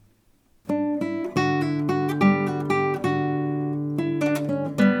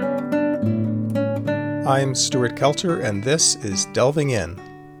I'm Stuart Kelter, and this is Delving In.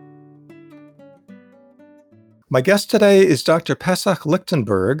 My guest today is Dr. Pesach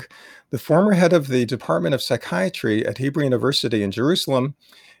Lichtenberg, the former head of the Department of Psychiatry at Hebrew University in Jerusalem,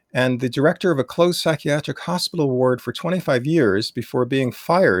 and the director of a closed psychiatric hospital ward for 25 years before being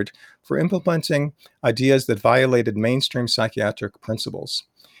fired for implementing ideas that violated mainstream psychiatric principles.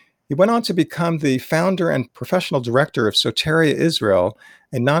 He went on to become the founder and professional director of Soteria Israel,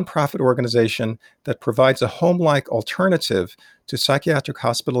 a nonprofit organization that provides a home-like alternative to psychiatric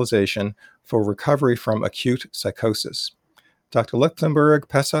hospitalization for recovery from acute psychosis. Dr. Lichtenberg,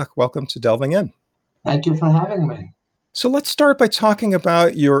 Pesach, welcome to Delving In. Thank you for having me. So let's start by talking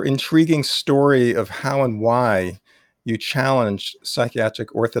about your intriguing story of how and why you challenged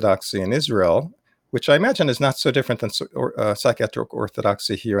psychiatric orthodoxy in Israel, which I imagine is not so different than psychiatric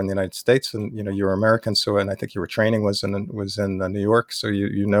orthodoxy here in the United States. And you're American, and I think your training was in New York, so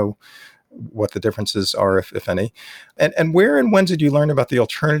you know what the differences are, if any. And where and when did you learn about the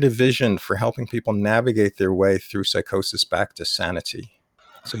alternative vision for helping people navigate their way through psychosis back to sanity?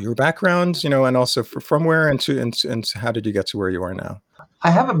 So your background, and also from where and how did you get to where you are now?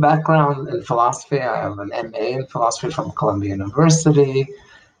 I have a background in philosophy. I have an MA in philosophy from Columbia University.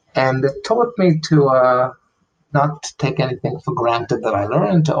 And it taught me to not take anything for granted that I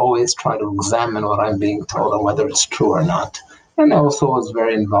learned, to always try to examine what I'm being told and whether it's true or not. And I also was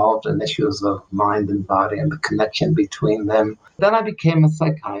very involved in issues of mind and body and the connection between them. Then I became a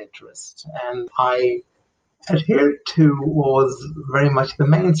psychiatrist, and I adhered to what was very much the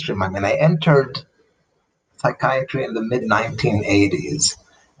mainstream. I mean, I entered psychiatry in the mid-1980s,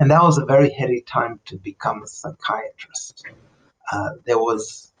 and that was a very heady time to become a psychiatrist. There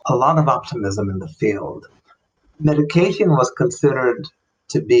was a lot of optimism in the field. Medication was considered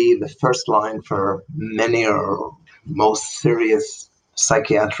to be the first line for many or most serious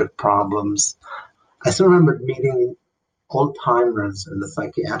psychiatric problems. I still remember meeting old-timers in the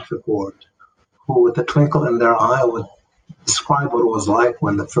psychiatric ward who, with a twinkle in their eye, would describe what it was like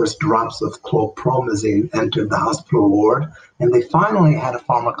when the first drops of chlorpromazine entered the hospital ward, and they finally had a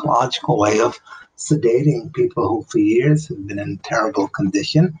pharmacological way of sedating people who for years had been in terrible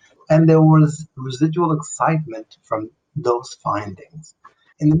condition, and there was residual excitement from those findings.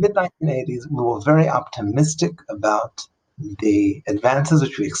 In the mid-1980s, we were very optimistic about the advances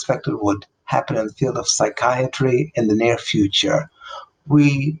which we expected would happen in the field of psychiatry in the near future.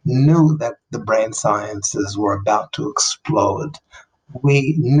 We knew that the brain sciences were about to explode.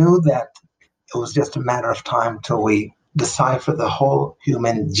 We knew that it was just a matter of time till we decipher the whole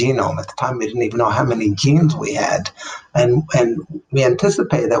human genome. At the time, we didn't even know how many genes we had. And we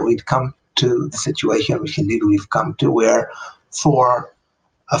anticipated that we'd come to the situation, which indeed we've come to, where for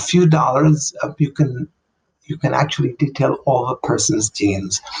a few dollars, you can actually detail all a person's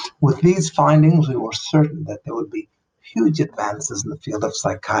genes. With these findings, we were certain that there would be huge advances in the field of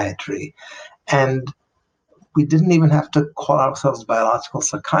psychiatry. And we didn't even have to call ourselves biological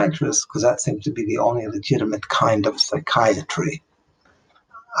psychiatrists, because that seemed to be the only legitimate kind of psychiatry.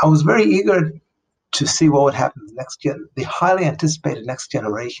 I was very eager to see what would happen the highly anticipated next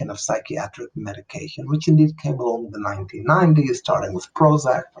generation of psychiatric medication, which indeed came along in the 1990s, starting with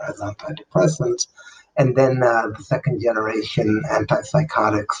Prozac as antidepressants, and then the second generation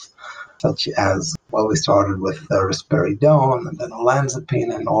antipsychotics, such as, we started with risperidone and then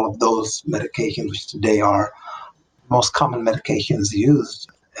olanzapine and all of those medications, which today are most common medications used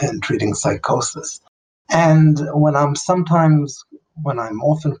in treating psychosis. And when I'm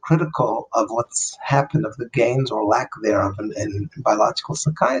often critical of what's happened, of the gains or lack thereof in biological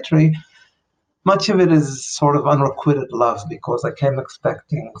psychiatry, much of it is sort of unrequited love, because I came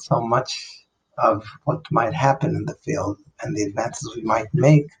expecting so much of what might happen in the field and the advances we might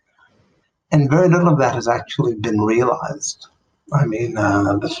make. And very little of that has actually been realized. I mean,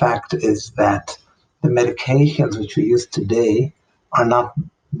 the fact is that the medications which we use today are not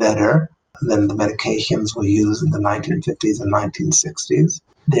better than the medications we used in the 1950s and 1960s.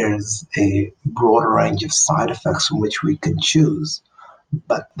 There's a broader range of side effects from which we can choose,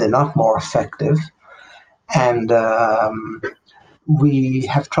 but they're not more effective. And we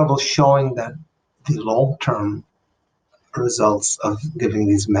have trouble showing that the long-term results of giving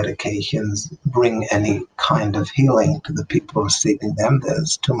these medications bring any kind of healing to the people receiving them.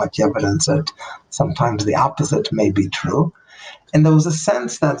 There's too much evidence that sometimes the opposite may be true. And there was a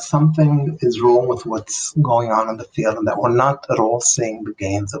sense that something is wrong with what's going on in the field, and that we're not at all seeing the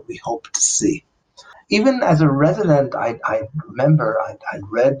gains that we hope to see. Even as a resident, I remember I'd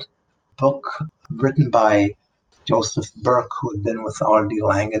read a book written by Joseph Burke, who had been with R.D.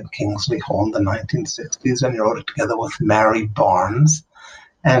 Laing at Kingsley Hall in the 1960s, and he wrote it together with Mary Barnes.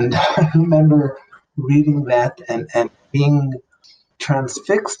 And I remember reading that and being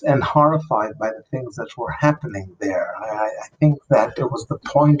transfixed and horrified by the things that were happening there. I think that it was the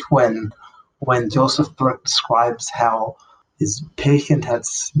point when Joseph Burke describes how his patient had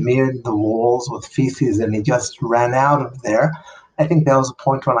smeared the walls with feces and he just ran out of there. I think that was the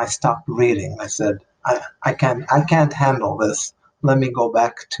point when I stopped reading. I said, I can't handle this. Let me go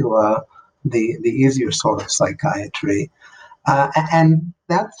back to the easier sort of psychiatry. And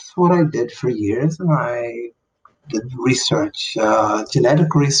that's what I did for years. And I did research,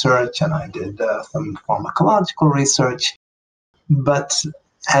 genetic research, and I did some pharmacological research. But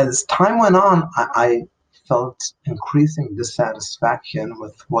as time went on, I felt increasing dissatisfaction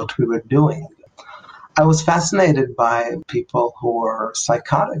with what we were doing. I was fascinated by people who were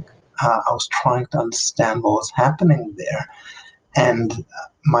psychotic. I was trying to understand what was happening there. And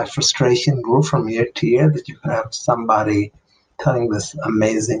my frustration grew from year to year that you could have somebody telling this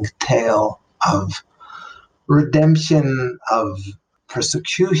amazing tale of redemption, of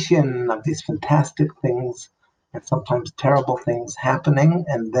persecution, of these fantastic things and sometimes terrible things happening.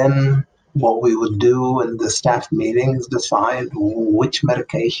 And then what we would do in the staff meetings decide which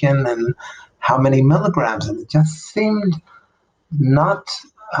medication and how many milligrams. And it just seemed not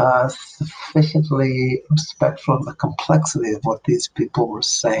sufficiently respectful of the complexity of what these people were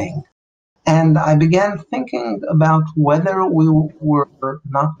saying. And I began thinking about whether we were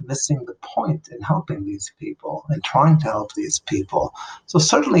not missing the point in helping these people and trying to help these people. So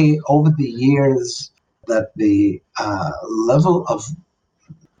certainly over the years that the level of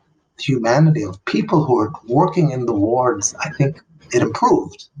humanity of people who were working in the wards, I think it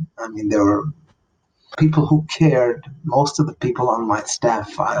improved. I mean, there were people who cared. Most of the people on my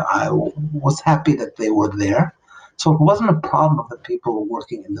staff, I was happy that they were there. So it wasn't a problem of the people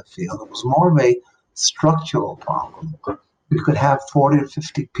working in the field. It was more of a structural problem. You could have 40 or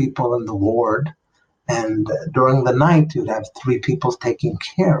 50 people in the ward, and during the night, you'd have 3 people taking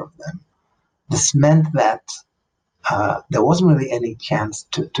care of them. This meant that there wasn't really any chance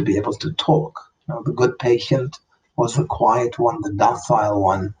to be able to talk. You know, the good patient was the quiet one, the docile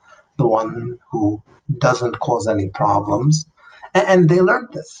one, the one who doesn't cause any problems. And they learned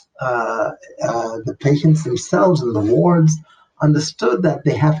this. The patients themselves in the wards understood that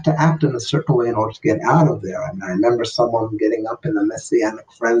they have to act in a certain way in order to get out of there. And I remember someone getting up in a messianic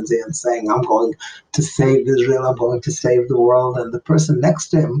frenzy and saying, I'm going to save Israel, I'm going to save the world. And the person next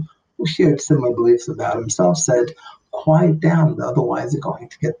to him, who shared similar beliefs about himself, said, quiet down, otherwise you're going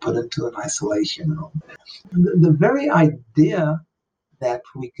to get put into an isolation room. The very idea that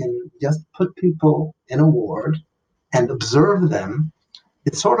we can just put people in a ward and observe them,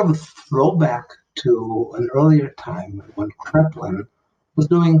 it's sort of a throwback to an earlier time when Kreplin was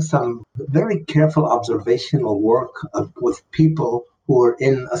doing some very careful observational work with people who were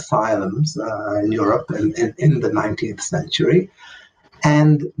in asylums in Europe in the 19th century.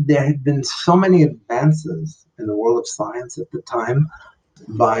 And there had been so many advances in the world of science at the time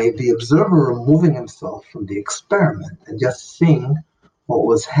by the observer removing himself from the experiment and just seeing what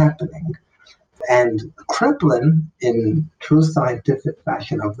was happening. And Kreplin, in true scientific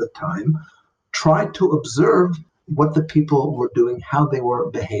fashion of the time, tried to observe what the people were doing, how they were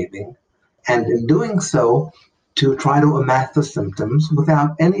behaving, and in doing so, to try to amass the symptoms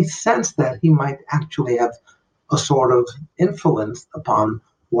without any sense that he might actually have a sort of influence upon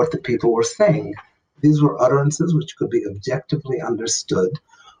what the people were saying. These were utterances which could be objectively understood,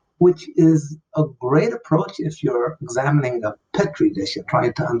 which is a great approach if you're examining a petri dish and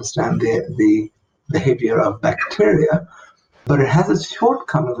trying to understand the behavior of bacteria, but it has its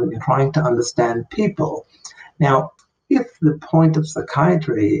shortcomings when you're trying to understand people. Now, if the point of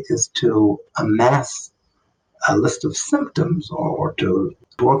psychiatry is to amass a list of symptoms or to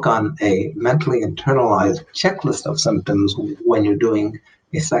work on a mentally internalized checklist of symptoms when you're doing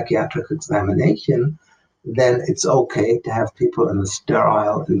a psychiatric examination, then it's okay to have people in a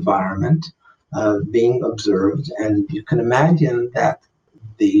sterile environment being observed. And you can imagine that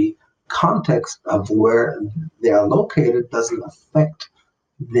the context of where they are located doesn't affect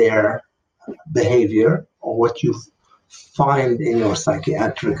their behavior or what you find in your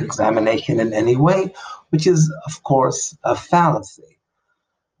psychiatric examination in any way, which is, of course, a fallacy.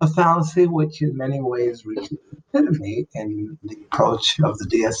 A fallacy which in many ways reaches epitome in the approach of the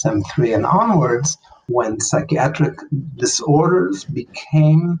DSM-3 and onwards, when psychiatric disorders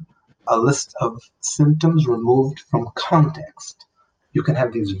became a list of symptoms removed from context. You can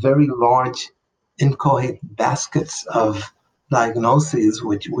have these very large, inchoate baskets of diagnoses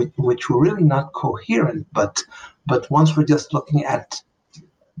which were really not coherent, but once we're just looking at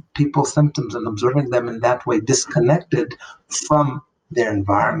people's symptoms and observing them in that way, disconnected from their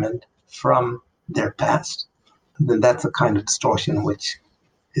environment, from their past, then that's a kind of distortion which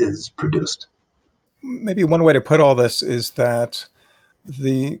is produced. Maybe one way to put all this is that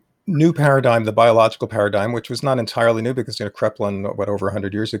the new paradigm, the biological paradigm, which was not entirely new because Kraepelin, over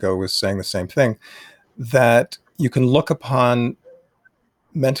 100 years ago, was saying the same thing, that you can look upon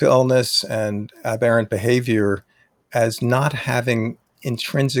mental illness and aberrant behavior as not having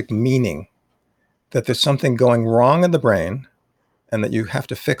intrinsic meaning, that there's something going wrong in the brain and that you have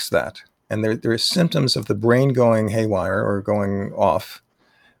to fix that. And there are symptoms of the brain going haywire or going off,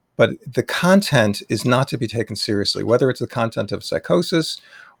 but the content is not to be taken seriously, whether it's the content of psychosis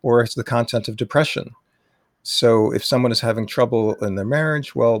or it's the content of depression. So if someone is having trouble in their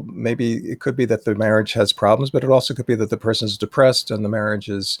marriage, well, maybe it could be that the marriage has problems, but it also could be that the person is depressed and the marriage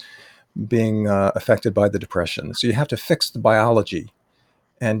is being affected by the depression. So you have to fix the biology.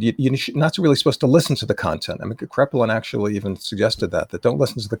 And you're not really supposed to listen to the content. I mean, Kraepelin actually even suggested that don't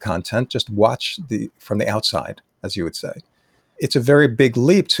listen to the content, just watch from the outside, as you would say. It's a very big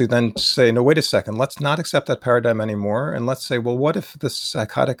leap to then say, no, wait a second, let's not accept that paradigm anymore. And let's say, well, what if the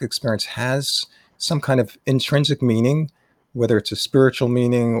psychotic experience has some kind of intrinsic meaning, whether it's a spiritual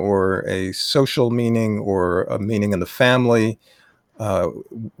meaning or a social meaning or a meaning in the family,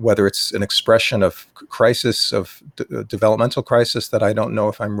 whether it's an expression of crisis, of developmental crisis, that I don't know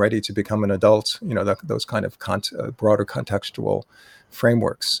if I'm ready to become an adult, those kind of broader contextual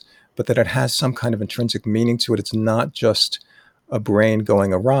frameworks, but that it has some kind of intrinsic meaning to it. It's not just a brain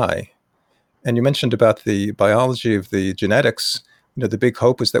going awry. And you mentioned about the biology of the genetics. The big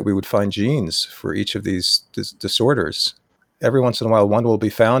hope is that we would find genes for each of these disorders. Every once in a while, one will be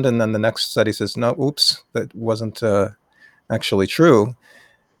found, and then the next study says, no, oops, that wasn't actually true.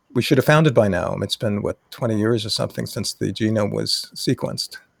 We should have found it by now. It's been 20 years or something since the genome was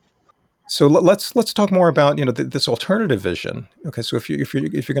sequenced. So let's talk more about this alternative vision. Okay, so if you're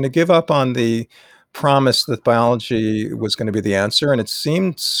going to give up on the promise that biology was going to be the answer, and it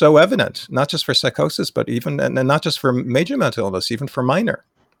seemed so evident, not just for psychosis, but even and not just for major mental illness, even for minor.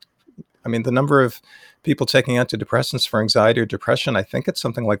 I mean, the number of people taking antidepressants for anxiety or depression, I think it's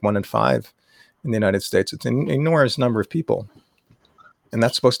something like 1 in 5 in the United States. It's an enormous number of people. And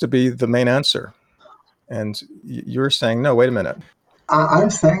that's supposed to be the main answer. And you're saying, no, wait a minute. I'm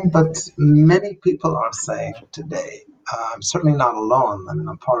saying, but many people are saying today, I'm certainly not alone. I mean,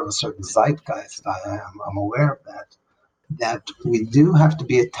 I'm part of a certain zeitgeist. I'm aware of that we do have to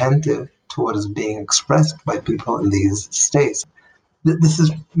be attentive to what is being expressed by people in these states. This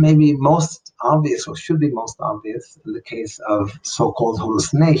is maybe most obvious, or should be most obvious, in the case of so-called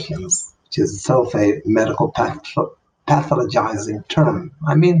hallucinations, which is itself a medical pathologizing term.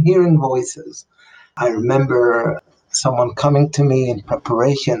 I mean, hearing voices. I remember someone coming to me in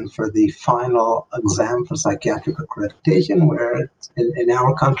preparation for the final exam for psychiatric accreditation, where in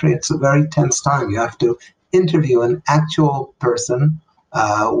our country, it's a very tense time. You have to interview an actual person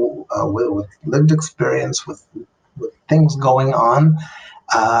with lived experience, with things going on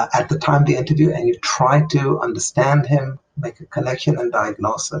at the time of the interview, and you try to understand him, make a connection, and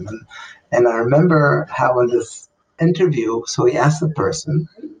diagnose him. And I remember how in this interview, so he asked the person,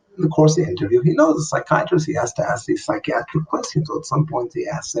 in the course of the interview, he knows the psychiatrist, he has to ask these psychiatric questions. So at some point he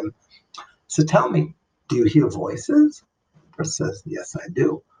asks him, so tell me, do you hear voices? The person says, yes, I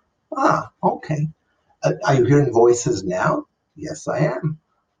do. Ah, okay. Are you hearing voices now? Yes, I am.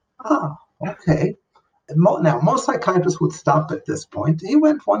 Ah, okay. Now, most psychiatrists would stop at this point. He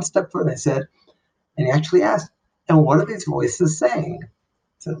went one step further and said, and he actually asked, and what are these voices saying? He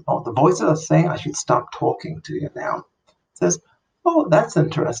said, oh, the voices are saying I should stop talking to you now. He says, oh, that's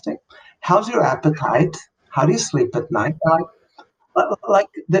interesting. How's your appetite? How do you sleep at night?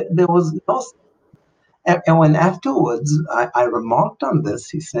 There was no. And when afterwards I remarked on this,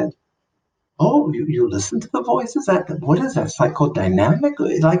 he said, oh, you listen to the voices? What is that, psychodynamic?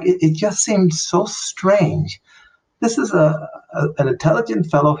 It just seemed so strange. This is an intelligent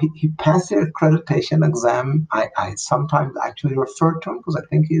fellow. He passed the accreditation exam. I sometimes actually refer to him because I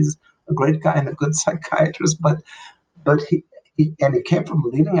think he's a great guy and a good psychiatrist, but he came from a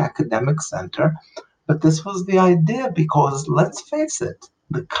leading academic center. But this was the idea, because let's face it,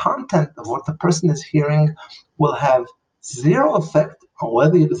 the content of what the person is hearing will have zero effect on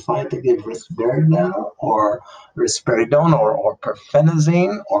whether you decide to give risperidone or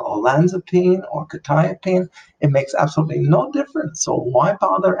perfenazine or olanzapine or quetiapine. It makes absolutely no difference. So why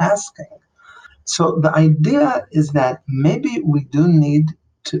bother asking? So the idea is that maybe we do need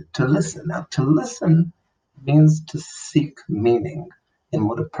to listen. Now, to listen means to seek meaning in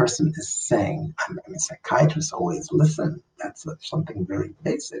what a person is saying. I mean, psychiatrists always listen. That's something very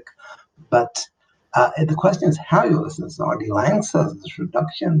basic. But the question is how you listen. So R.D. Laing says this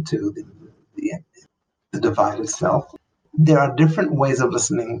reduction to the the divided self. There are different ways of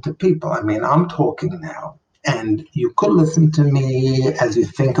listening to people. I mean, I'm talking now, and you could listen to me as you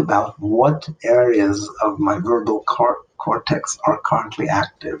think about what areas of my verbal cortex are currently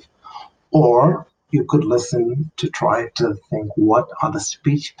active. Or you could listen to try to think, what are the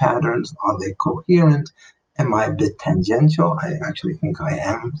speech patterns? Are they coherent? Am I a bit tangential? I actually think I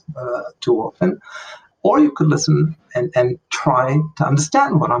am too often. Or you could listen and try to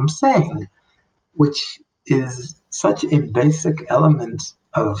understand what I'm saying, which is such a basic element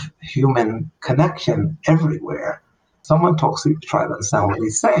of human connection everywhere. Someone talks, you try to understand what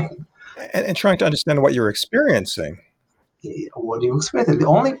he's saying. And trying to understand what you're experiencing. What do you expect? The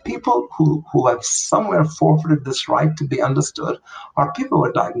only people who have somewhere forfeited this right to be understood are people who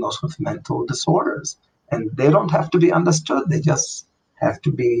are diagnosed with mental disorders. And they don't have to be understood. They just have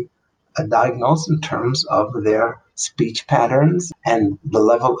to be diagnosed in terms of their speech patterns and the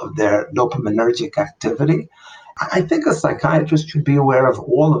level of their dopaminergic activity. I think a psychiatrist should be aware of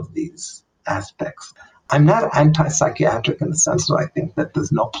all of these aspects. I'm not anti-psychiatric in the sense that I think that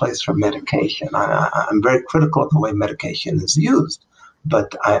there's no place for medication. I'm very critical of the way medication is used,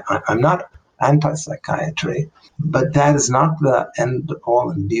 but I'm not anti-psychiatry. But that is not the end all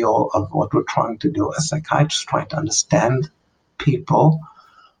and be all of what we're trying to do as psychiatrists, trying to understand people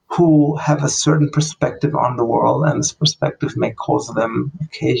who have a certain perspective on the world, and this perspective may cause them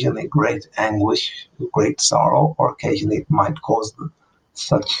occasionally great anguish, great sorrow, or occasionally it might cause them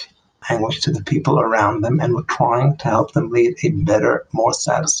such anguish to the people around them, and we're trying to help them lead a better, more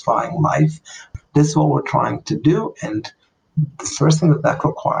satisfying life. This is what we're trying to do, and the first thing that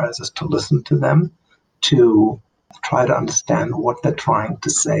requires is to listen to them, to try to understand what they're trying to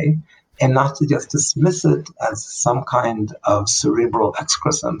say, and not to just dismiss it as some kind of cerebral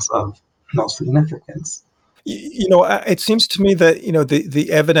excrescence of no significance. It seems to me that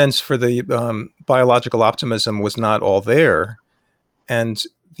the evidence for the biological optimism was not all there, and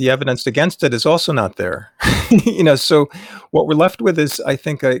the evidence against it is also not there. So what we're left with is, I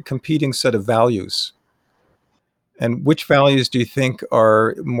think, a competing set of values. And which values do you think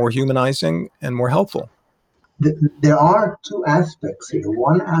are more humanizing and more helpful? There are two aspects here.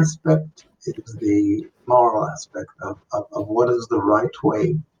 One aspect is the moral aspect of what is the right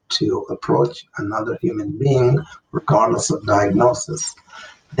way to approach another human being, regardless of diagnosis.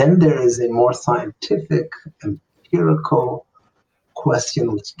 Then there is a more scientific, empirical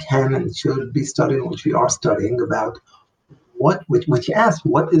question which can and should be studied, which we are studying, about which asks,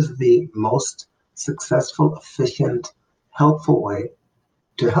 what is the most successful, efficient, helpful way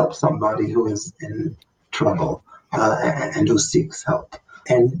to help somebody who is in trouble and who seeks help?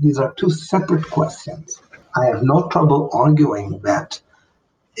 And these are two separate questions. I have no trouble arguing that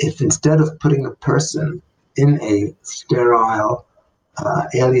if instead of putting a person in a sterile,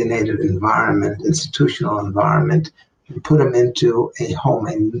 alienated environment, institutional environment, you put him into a home,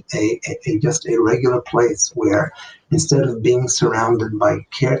 just a regular place where instead of being surrounded by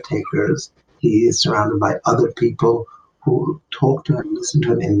caretakers, he is surrounded by other people who talk to him, listen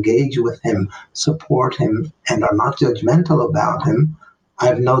to him, engage with him, support him, and are not judgmental about him. I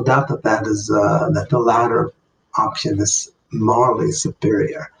have no doubt that the latter option is morally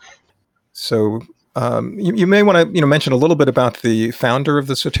superior. So you may want to mention a little bit about the founder of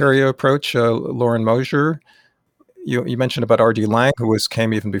the Soteria approach, Loren Mosher. You mentioned about R.D. Laing, who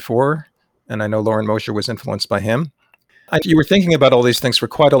came even before, and I know Loren Mosher was influenced by him. You were thinking about all these things for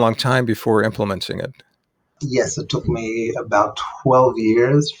quite a long time before implementing it. Yes, it took me about 12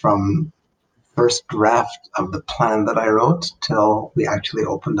 years from first draft of the plan that I wrote till we actually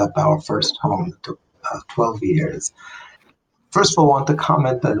opened up our first home. It took 12 years. First of all, I want to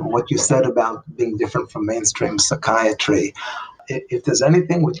comment on what you said about being different from mainstream psychiatry. If there's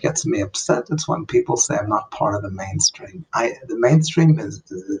anything which gets me upset, it's when people say I'm not part of the mainstream. The mainstream is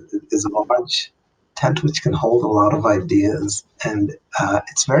a large tent which can hold a lot of ideas, and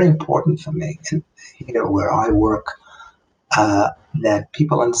it's very important for me, and here where I work, that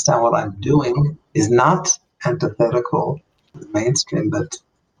people understand what I'm doing is not antithetical to the mainstream, but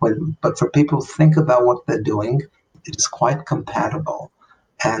for people to think about what they're doing, it is quite compatible.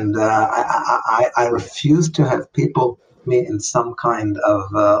 And I refuse to have people put me in some kind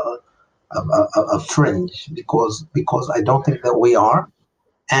of a fringe because I don't think that we are.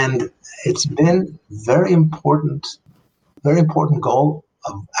 And it's been very important goal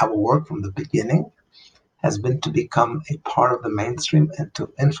of our work from the beginning has been to become a part of the mainstream and to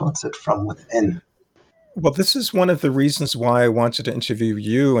influence it from within. Well, this is one of the reasons why I wanted to interview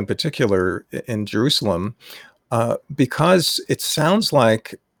you in particular in Jerusalem, because it sounds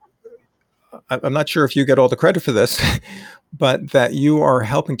like, I'm not sure if you get all the credit for this, but that you are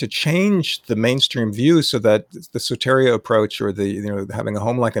helping to change the mainstream view so that the Soteria approach, or the having a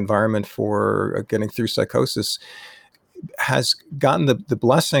home-like environment for getting through psychosis, has gotten the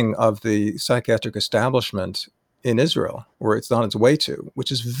blessing of the psychiatric establishment in Israel, or it's on its way to,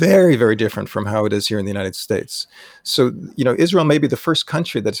 which is very, very different from how it is here in the United States. So, Israel may be the first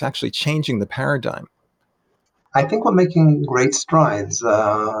country that's actually changing the paradigm. I think we're making great strides,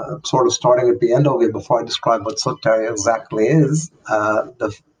 sort of starting at the end of it before I describe what Soteria exactly is.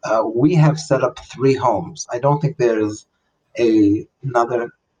 We have set up 3 homes. I don't think there is another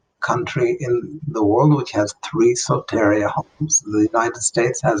country in the world which has 3 Soteria homes. The United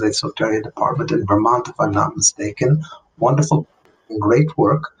States has a Soteria department in Vermont, if I'm not mistaken. Wonderful, great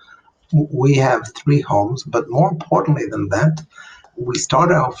work. We have 3 homes, but more importantly than that, we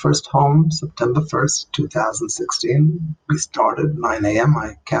started our first home September 1st, 2016. We started 9 a.m.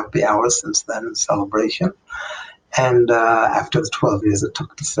 I count the hours since then in celebration. And after the 12 years it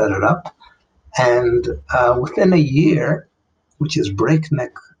took to set it up. And within a year, which is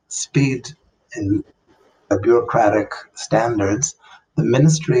breakneck speed in bureaucratic standards, the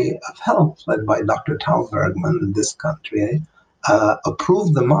Ministry of Health, led by Dr. Tal Bergman in this country,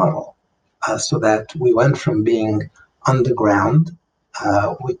 approved the model so that we went from being underground,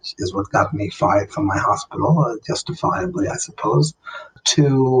 which is what got me fired from my hospital, justifiably, I suppose,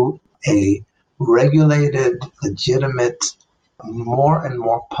 to a regulated, legitimate, more and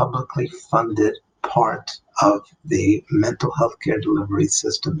more publicly funded part of the mental health care delivery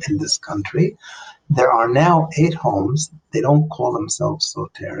system in this country. There are now 8 homes. They don't call themselves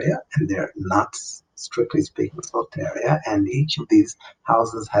Soteria, and they're not, strictly speaking, Soteria. And each of these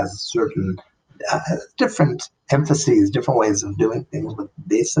houses has certain different emphases, different ways of doing things. But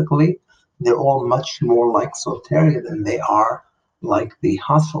basically, they're all much more like Soteria than they are like the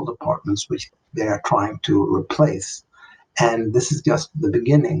hospital departments, which they are trying to replace. And this is just the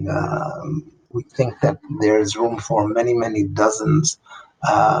beginning. We think that there's room for many, many dozens,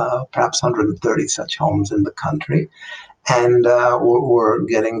 perhaps 130 such homes in the country. And we're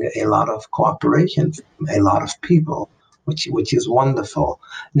getting a lot of cooperation from a lot of people, which is wonderful.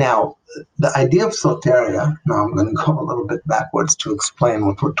 Now, the idea of Soteria, now I'm going to go a little bit backwards to explain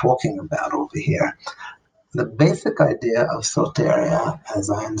what we're talking about over here. The basic idea of Soteria, as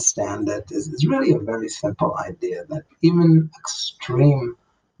I understand it, is really a very simple idea that even extreme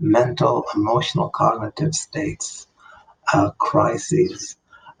mental, emotional, cognitive states, crises,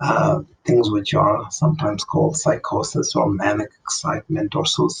 things which are sometimes called psychosis or manic excitement or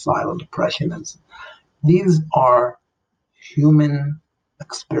suicidal depression, these are human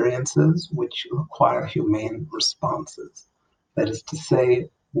experiences which require humane responses. That is to say,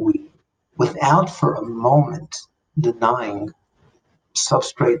 without for a moment denying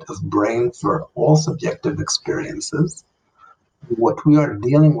substrate of brain for all subjective experiences, what we are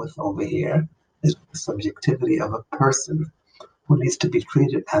dealing with over here is the subjectivity of a person who needs to be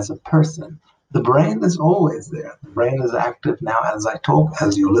treated as a person. The brain is always there. The brain is active now as I talk,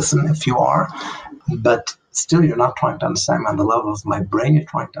 as you listen, if you are, but still you're not trying to understand me on the level of my brain. You're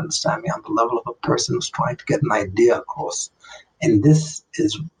trying to understand me on the level of a person who's trying to get an idea across. And this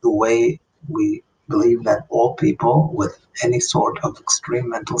is the way we believe that all people with any sort of extreme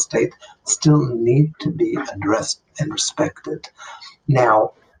mental state still need to be addressed and respected.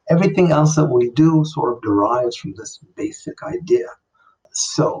 Now, everything else that we do sort of derives from this basic idea.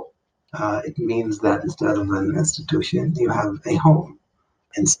 So it means that instead of an institution, you have a home.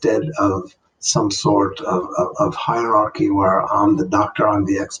 Instead of some sort of hierarchy where I'm the doctor, I'm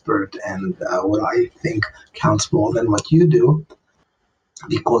the expert, and what I think counts more than what you do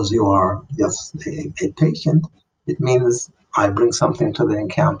because you are just a patient. It means I bring something to the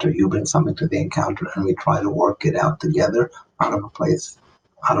encounter, you bring something to the encounter, and we try to work it out together out of a place,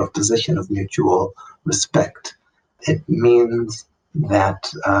 out of a position of mutual respect. It means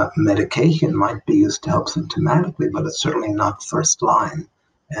that medication might be used to help symptomatically, but it's certainly not first line.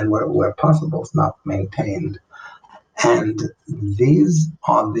 And where possible, it's not maintained. And these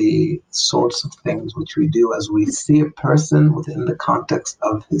are the sorts of things which we do as we see a person within the context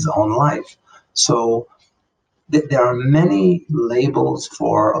of his own life. So there are many labels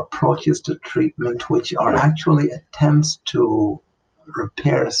for approaches to treatment which are actually attempts to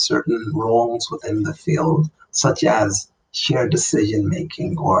repair certain wrongs within the field, such as shared decision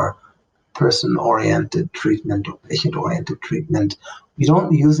making or person-oriented treatment or patient-oriented treatment. We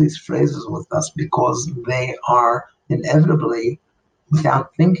don't use these phrases with us because they are inevitably,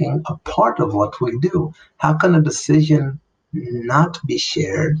 without thinking, a part of what we do. How can a decision not be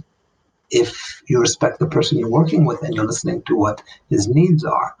shared if you respect the person you're working with and you're listening to what his needs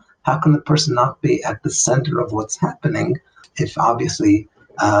are? How can the person not be at the center of what's happening If obviously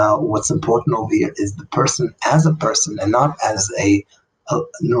what's important over here is the person as a person and not as a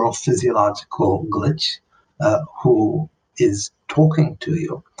neurophysiological glitch who is talking to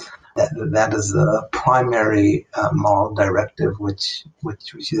you. That is a primary moral directive which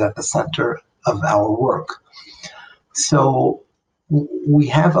is at the center of our work. So we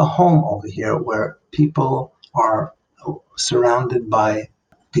have a home over here where people are surrounded by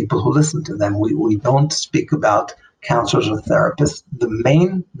people who listen to them. We don't speak about counselors or therapists.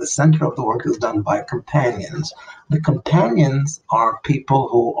 The center of the work is done by companions. The companions are people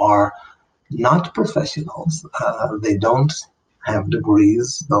who are not professionals. They don't have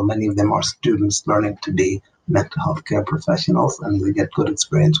degrees, though many of them are students learning to be mental health care professionals, and they get good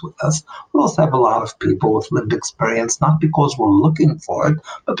experience with us. We also have a lot of people with lived experience, not because we're looking for it,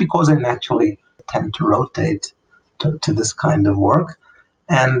 but because they naturally tend to rotate to this kind of work.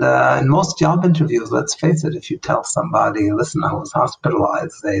 And in most job interviews, let's face it, if you tell somebody, listen, I was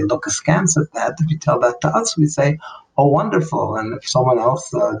hospitalized, they look askance at that. If you tell that to us, we say, oh, wonderful. And if someone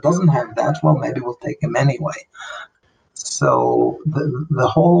else doesn't have that, well, maybe we'll take him anyway. So the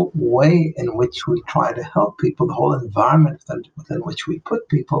whole way in which we try to help people, the whole environment within which we put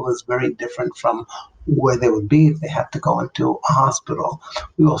people is very different from where they would be if they had to go into a hospital.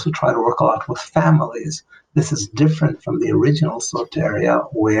 We also try to work a lot with families. This is different from the original Soteria,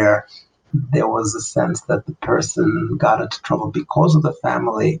 where there was a sense that the person got into trouble because of the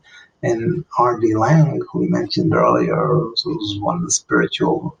family. And R.D. Lang, who we mentioned earlier, was one of the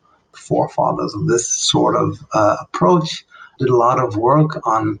spiritual forefathers of this sort of approach, did a lot of work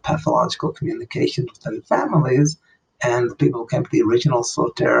on pathological communication within families, and the people who came to the original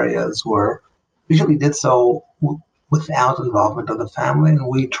Soterias usually did so without involvement of the family, and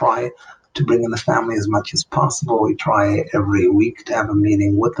we try to bring in the family as much as possible. We try every week to have a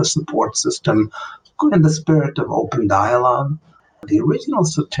meeting with the support system in the spirit of open dialogue. The original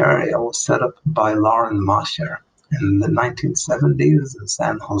Soteria was set up by Loren Mosher in the 1970s in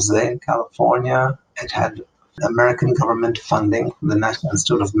San Jose in California. It had American government funding from the National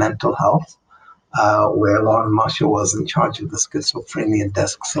Institute of Mental Health, where Loren Mosher was in charge of the schizophrenia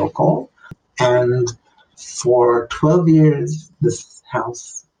desk, so-called. And for 12 years, this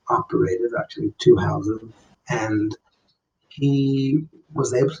house operated, actually two houses, and he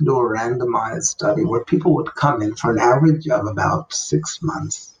was able to do a randomized study where people would come in for an average of about 6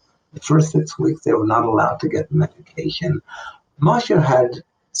 months. The first 6 weeks, they were not allowed to get medication. Mosher had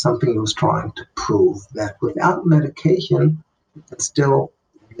something he was trying to prove, that without medication, you can still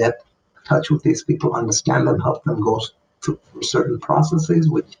get in touch with these people, understand them, help them go through certain processes,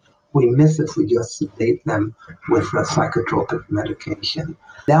 which we miss if we just sedate them with a psychotropic medication.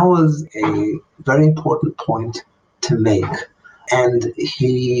 That was a very important point to make. And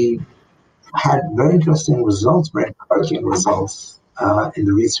he had very interesting results, very encouraging results in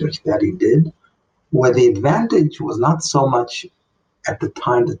the research that he did, where the advantage was not so much at the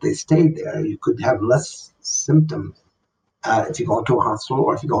time that they stayed there. You could have less symptoms if you go into a hospital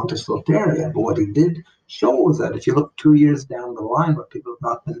or if you go into Soteria. But what he did show was that if you look 2 years down the line where people have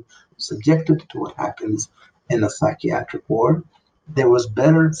not been subjected to what happens in a psychiatric ward, there was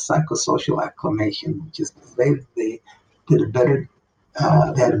better psychosocial acclimation, which is they did a better,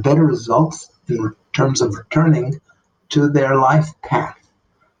 they had better results in terms of returning to their life path.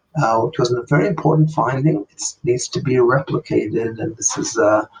 Which was a very important finding. It needs to be replicated, and this is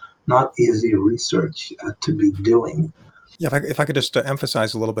not easy research to be doing. Yeah, if I could just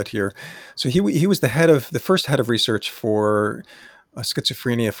emphasize a little bit here. So he was the first head of research for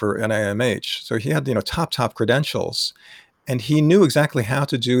schizophrenia for NIMH. So he had top credentials, and he knew exactly how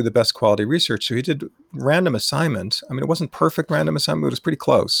to do the best quality research. So he did random assignment. I mean, it wasn't perfect random assignment, but it was pretty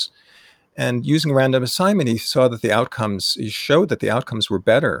close. And using random assignment, he showed that the outcomes were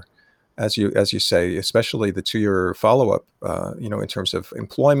better, as you say, especially the 2-year follow-up, in terms of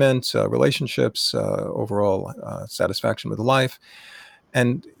employment, relationships, overall satisfaction with life.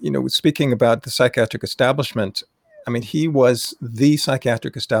 And, speaking about the psychiatric establishment, I mean, he was the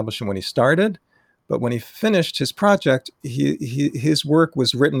psychiatric establishment when he started, but when he finished his project, his work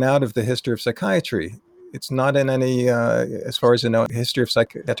was written out of the history of psychiatry. It's not in any, as far as I know, history of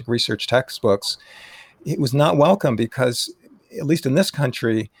psychiatric research textbooks. It was not welcome because, at least in this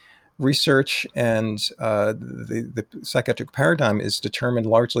country, research and the psychiatric paradigm is determined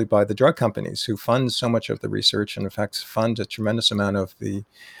largely by the drug companies who fund so much of the research and, in fact, fund a tremendous amount of the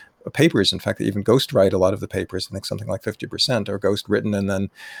papers. In fact, they even ghostwrite a lot of the papers. I think something like 50% are ghostwritten, and then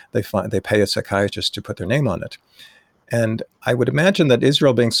they pay a psychiatrist to put their name on it. And I would imagine that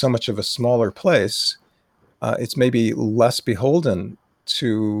Israel, being so much of a smaller place, it's maybe less beholden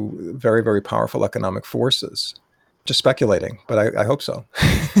to very, very powerful economic forces. Just speculating, but I hope so.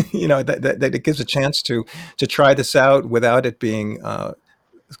 That it gives a chance to try this out without it being kind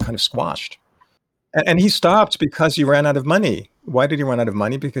of squashed. And he stopped because he ran out of money. Why did he run out of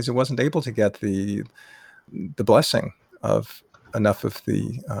money? Because he wasn't able to get the blessing of enough of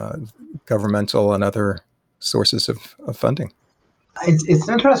the governmental and other sources of funding. It's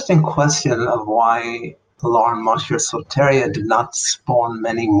an interesting question of why Loren Mosher Soteria did not spawn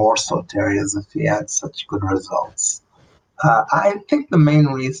many more Soterias if he had such good results. I think the main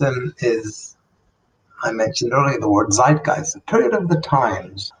reason is, I mentioned earlier the word zeitgeist, the period of the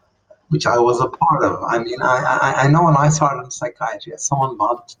times, which I was a part of. I mean, I know when I started in psychiatry, if someone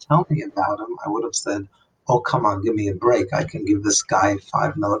bothered to tell me about him, I would have said, oh, come on, give me a break. I can give this guy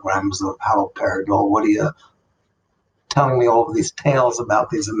 5 milligrams of haloperidol. What are you telling me all of these tales about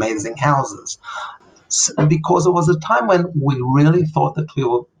these amazing houses? Because it was a time when we really thought that we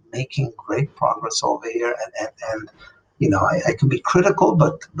were making great progress over here. And I can be critical,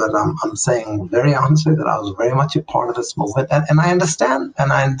 but I'm saying very honestly that I was very much a part of this movement. And I understand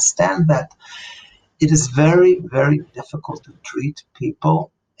that it is very, very difficult to treat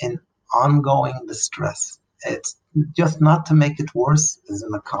people in ongoing distress. It's just not to make it worse is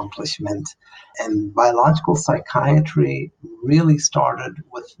an accomplishment. And biological psychiatry really started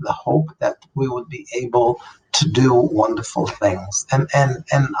with the hope that we would be able to do wonderful things. And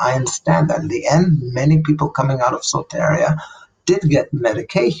I understand that. In the end, many people coming out of Soteria did get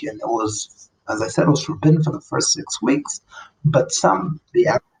medication. It was, as I said, it was forbidden for the first 6 weeks, but the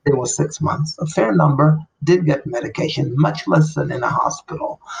average was 6 months. A fair number did get medication, much less than in a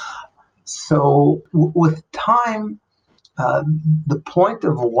hospital. So with time, the point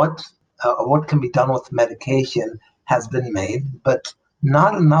of what can be done with medication has been made, but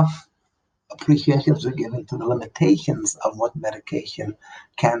not enough appreciations are given to the limitations of what medication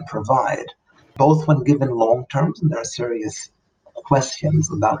can provide, both when given long terms, and there are serious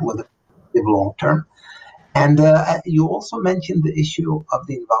questions about whether to give long term. And you also mentioned the issue of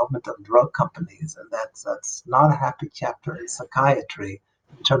the involvement of drug companies, and that's not a happy chapter in psychiatry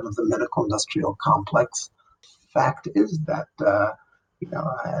in terms of the medical industrial complex. Fact is that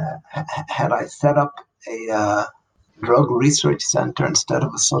had I set up a drug research center instead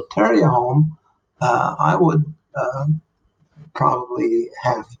of a Soteria home, I would probably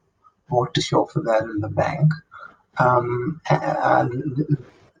have more to show for that in the bank.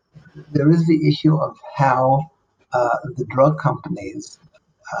 There is the issue of how the drug companies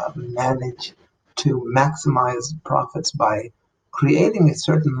manage to maximize profits by creating a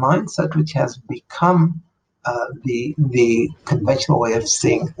certain mindset which has become the conventional way of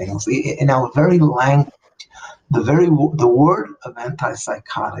seeing things. In our very language, the word of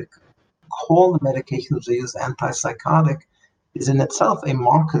antipsychotic, call the medications we use antipsychotic, is in itself a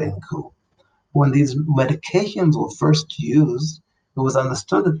marketing coup. When these medications were first used, it was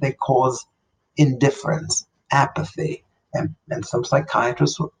understood that they cause indifference, apathy. And some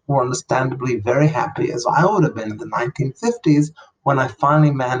psychiatrists were understandably very happy, as I would have been in the 1950s, when I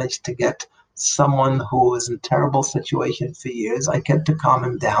finally managed to get someone who was in a terrible situation for years. I get to calm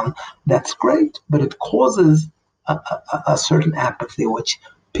him down. That's great, but it causes a certain apathy, which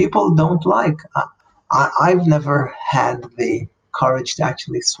people don't like. I've never had the courage to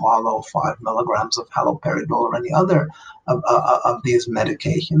actually swallow 5 milligrams of haloperidol or any other of these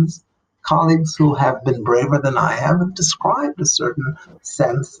medications. Colleagues who have been braver than I have described a certain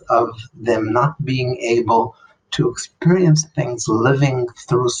sense of them not being able to experience things, living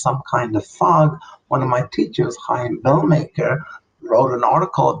through some kind of fog. One of my teachers, Chaim Bellmaker, wrote an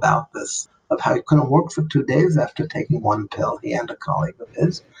article about this, of how he couldn't work for 2 days after taking one pill, he and a colleague of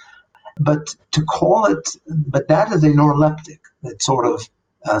his. But that is a neuroleptic. It sort of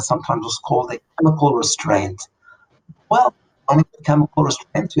sometimes was called a chemical restraint. Well, on chemical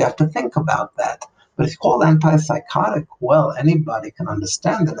restraints, we have to think about that. But if you call antipsychotic, well, anybody can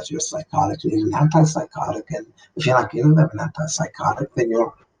understand that if you're psychotic, you need an antipsychotic. And if you're not giving them an antipsychotic, then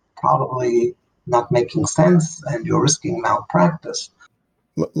you're probably not making sense and you're risking malpractice.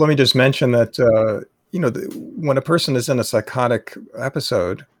 Let me just mention that, when a person is in a psychotic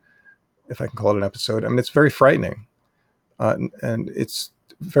episode, if I can call it an episode, I mean, it's very frightening. And it's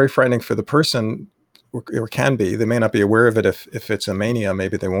very frightening for the person, or can be. They may not be aware of it if it's a mania.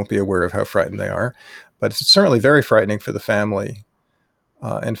 Maybe they won't be aware of how frightened they are. But it's certainly very frightening for the family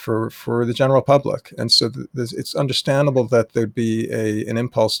and for the general public. And so it's understandable that there'd be an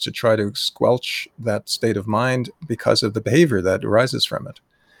impulse to try to squelch that state of mind because of the behavior that arises from it.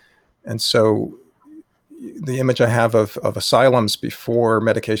 And so the image I have of asylums before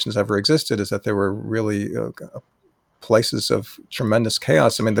medications ever existed is that they were really places of tremendous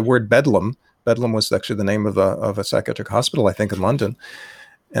chaos. I mean, the word bedlam Bedlam was actually the name of a psychiatric hospital, I think, in London.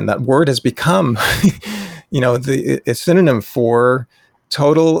 And that word has become, a synonym for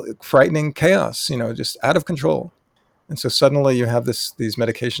total frightening chaos, just out of control. And so suddenly you have these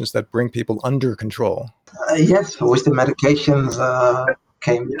medications that bring people under control. Yes, for which the medications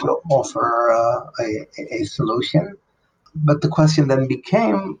came to offer a solution. But the question then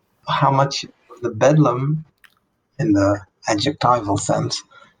became how much of the bedlam, in the adjectival sense,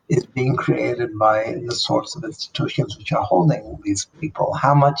 is being created by the sorts of institutions which are holding these people.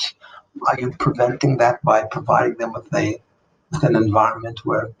 How much are you preventing that by providing them with an environment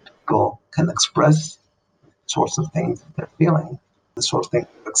where people can express sorts of things they're feeling, the sort of things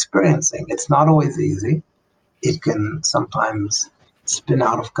they're experiencing? It's not always easy. It can sometimes spin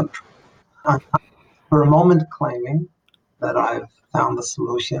out of control. I'm for a moment claiming that I've found the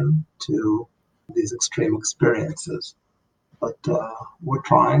solution to these extreme experiences, but we're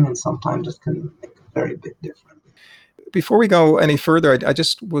trying, and sometimes it can make a very big difference. Before we go any further, I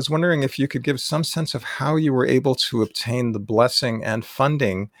just was wondering if you could give some sense of how you were able to obtain the blessing and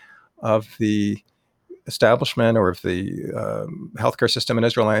funding of the establishment or of the healthcare system in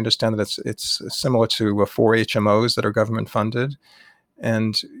Israel. I understand that it's similar to 4 HMOs that are government funded,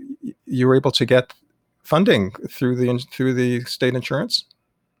 and you were able to get funding through the state insurance.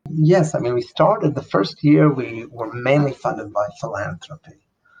 Yes, I mean, we started the first year, we were mainly funded by philanthropy.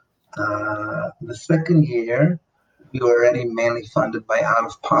 The second year, we were already mainly funded by out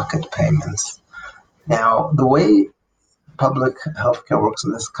of pocket payments. Now, the way public healthcare works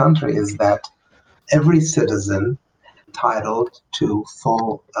in this country is that every citizen is entitled to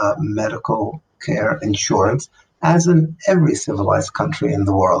full medical care insurance, as in every civilized country in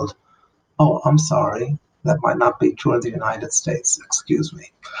the world. Oh, I'm sorry. That might not be true in the United States. Excuse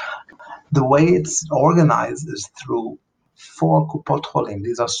me. The way it's organized is through 4 kupot cholim.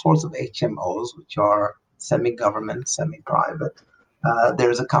 These are sorts of HMOs, which are semi-government, semi-private.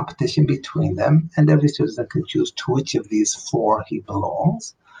 There's a competition between them, and every citizen can choose to which of these 4 he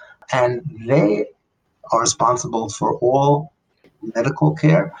belongs. And they are responsible for all medical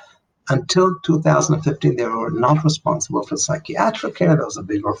care. Until 2015, they were not responsible for psychiatric care. There was a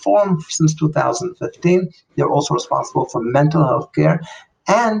big reform since 2015. They're also responsible for mental health care,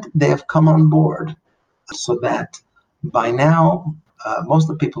 and they have come on board so that by now, most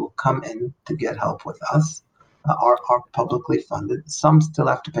of the people who come in to get help with us are publicly funded. Some still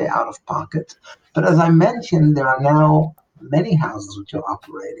have to pay out of pocket. But as I mentioned, there are now many houses which are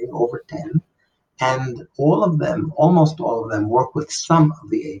operating, over 10, and all of them, almost all of them, work with some of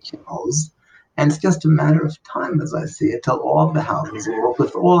the HMOs. And it's just a matter of time, as I see it, till all of the houses will work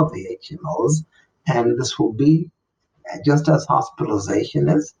with all of the HMOs. And this will be, just as hospitalization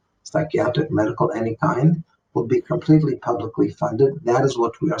is, psychiatric, medical, any kind, will be completely publicly funded. That is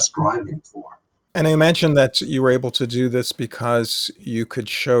what we are striving for. And I imagine that you were able to do this because you could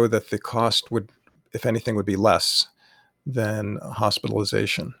show that the cost would, if anything, would be less than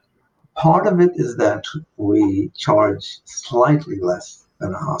hospitalization. Part of it is that we charge slightly less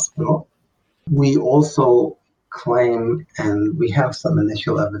than a hospital. We also claim, and we have some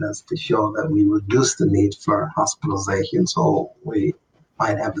initial evidence to show that we reduce the need for hospitalization, so we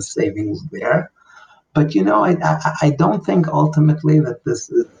might have a savings there. But I don't think ultimately that this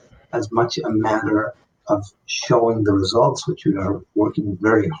is as much a matter of showing the results, which we are working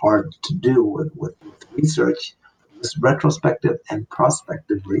very hard to do with research, this retrospective and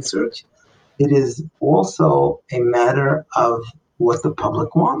prospective research. It is also a matter of what the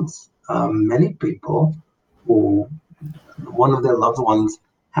public wants. Many people who one of their loved ones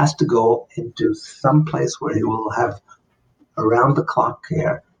has to go into some place where he will have around the clock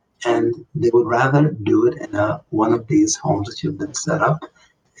care, and they would rather do it in one of these homes that have been set up,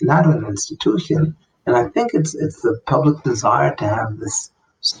 not an institution. And I think it's the public desire to have this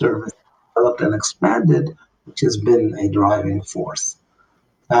service developed and expanded, which has been a driving force.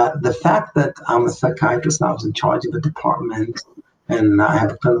 The fact that I'm a psychiatrist and I was in charge of a department and I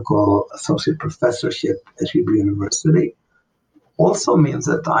have a clinical associate professorship at Hebrew University also means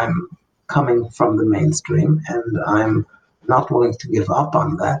that I'm coming from the mainstream, and I'm not willing to give up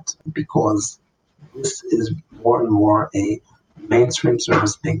on that because this is more and more a mainstream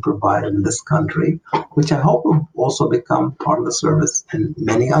service being provided in this country, which I hope will also become part of the service in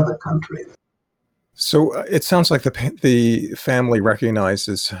many other countries. So it sounds like the family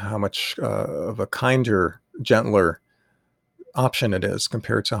recognizes how much of a kinder, gentler option it is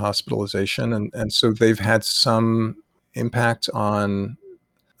compared to hospitalization, and so they've had some impact on,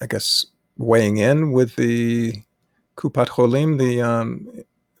 I guess, weighing in with the Kupat Cholim, the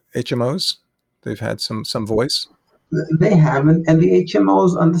HMOs. They've had some voice. They haven't, and the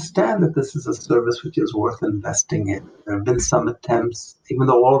HMOs understand that this is a service which is worth investing in. There have been some attempts, even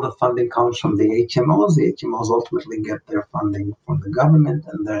though all the funding comes from the HMOs ultimately get their funding from the government,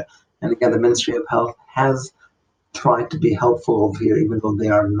 and again, the Ministry of Health has tried to be helpful over here, even though they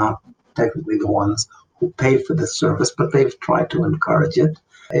are not technically the ones who pay for this service, but they've tried to encourage it.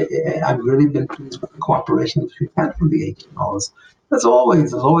 I've really been pleased with the cooperation that we've had from the HMOs. There's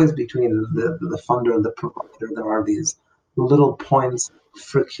always between the funder and the provider, there are these little points of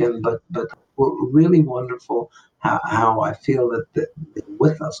friction, but really wonderful how I feel that they're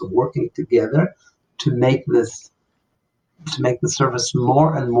with us, working together to make this to make the service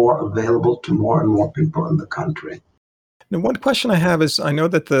more and more available to more and more people in the country. Now, one question I have is, I know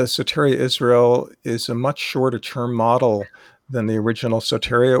that the Soteria Israel is a much shorter term model than the original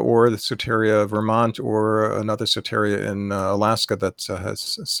Soteria or the Soteria Vermont or another Soteria in Alaska that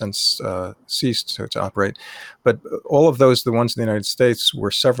has since ceased to operate. But all of those, the ones in the United States,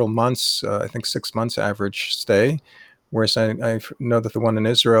 were several months, I think 6 months average stay, whereas I know that the one in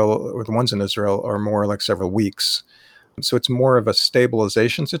Israel, or the ones in Israel, are more like several weeks. So it's more of a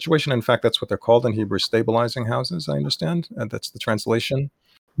stabilization situation. In fact, that's what they're called in Hebrew, stabilizing houses, I understand. That's the translation.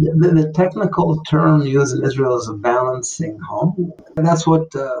 The technical term used in Israel is a balancing home. And that's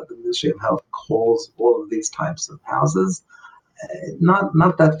what the Ministry of Health calls all of these types of houses.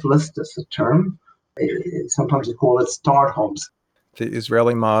 Not that felicitous a term. Sometimes you call it start homes. The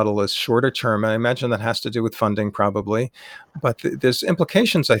Israeli model is shorter term. I imagine that has to do with funding, probably. But there's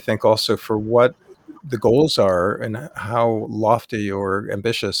implications, I think, also for what the goals are and how lofty or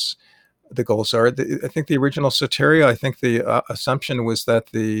ambitious the goals are. I think the original Soteria, I think the assumption was that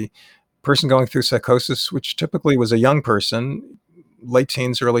the person going through psychosis, which typically was a young person, late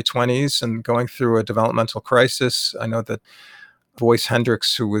teens, early 20s, and going through a developmental crisis. I know that Boyce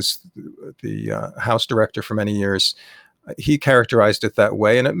Hendricks, who was the house director for many years, he characterized it that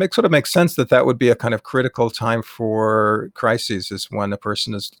way. And it sort of makes sense that that would be a kind of critical time for crises, is when a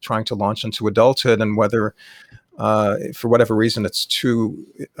person is trying to launch into adulthood, and whether for whatever reason, it's too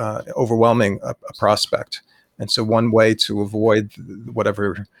overwhelming a prospect. And so one way to avoid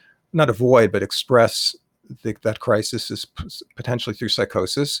whatever, not avoid, but express that crisis is potentially through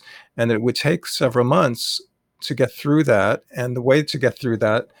psychosis. And it would take several months to get through that. And the way to get through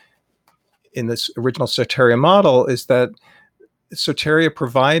that in this original Soteria model is that Soteria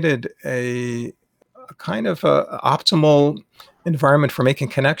provided a kind of optimal environment for making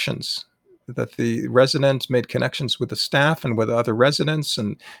connections, that the residents made connections with the staff and with other residents.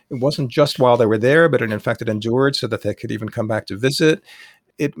 And it wasn't just while they were there, but in fact, it endured so that they could even come back to visit.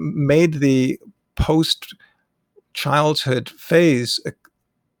 It made the post-childhood phase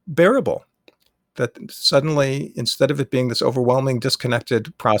bearable, that suddenly, instead of it being this overwhelming,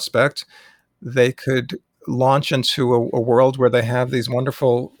 disconnected prospect, they could launch into a world where they have these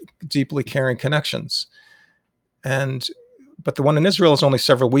wonderful, deeply caring connections. But the one in Israel is only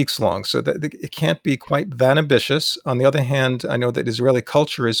several weeks long, so that it can't be quite that ambitious. On the other hand, I know that Israeli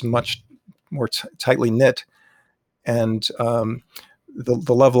culture is much more tightly knit, and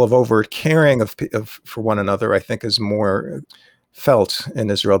the level of over caring of for one another, I think, is more felt in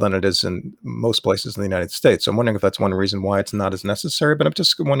Israel than it is in most places in the United States. So I'm wondering if that's one reason why it's not as necessary. But I'm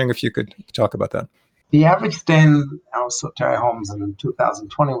just wondering if you could talk about that. The average stay in our Soteria homes in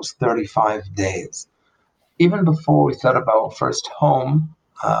 2020 was 35 days. Even before we set up our first home,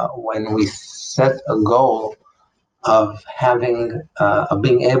 when we set a goal of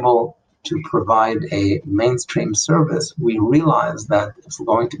being able to provide a mainstream service, we realized that it's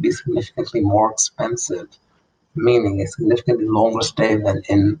going to be significantly more expensive, meaning a significantly longer stay than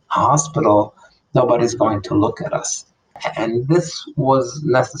in a hospital. Nobody's going to look at us. And this was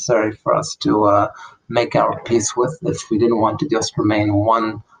necessary for us to make our peace with, if we didn't want to just remain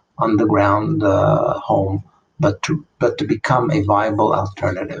one underground home, but to become a viable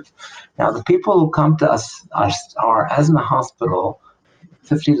alternative. Now, the people who come to us are as in a hospital,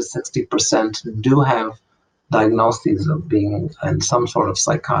 50 to 60% do have diagnoses of being in some sort of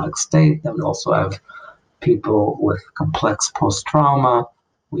psychotic state. Then we also have people with complex post-trauma.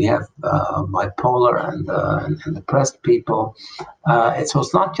 We have bipolar and depressed people. So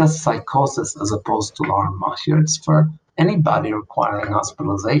it's not just psychosis as opposed to Loren Mosher. It's for anybody requiring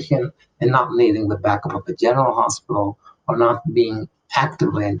hospitalization and not needing the backup of a general hospital, or not being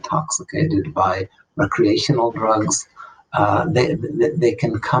actively intoxicated by recreational drugs. They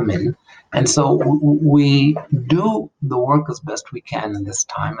can come in. And so we do the work as best we can in this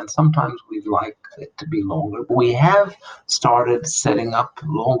time, and sometimes we'd like it to be longer. We have started setting up,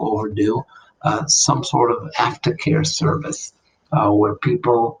 long overdue, some sort of aftercare service where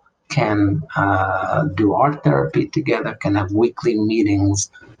people can do art therapy together, can have weekly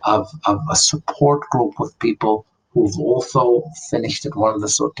meetings of a support group with people who've also finished at one of the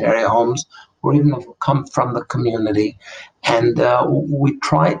Soteria homes or even have come from the community. And we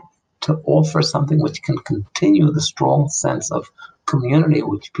try to offer something which can continue the strong sense of community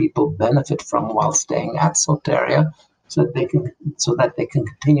which people benefit from while staying at Soteria, so that they can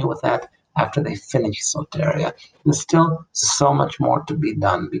continue with that after they finish Soteria. There's still so much more to be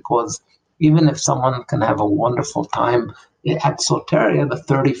done, because even if someone can have a wonderful time at Soteria, the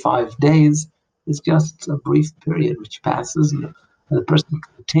 35 days is just a brief period which passes, and the person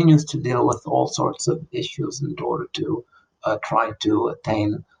continues to deal with all sorts of issues in order to try to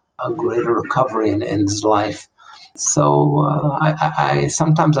attain a greater recovery in his life. So I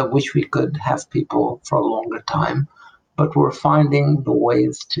sometimes I wish we could have people for a longer time, but we're finding the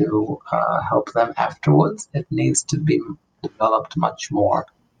ways to help them afterwards. It needs to be developed much more.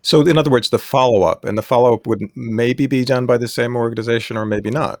 So in other words, the follow-up would maybe be done by the same organization or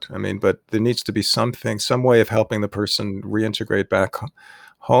maybe not. I mean, but there needs to be something, some way of helping the person reintegrate back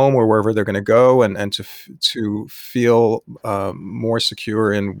home or wherever they're going to go, and to feel more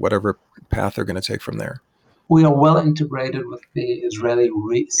secure in whatever path they're going to take from there. We are well integrated with the Israeli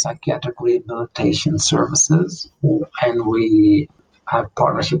Psychiatric Rehabilitation Services, and we have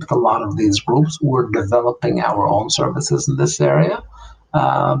partnership with a lot of these groups. We're developing our own services in this area.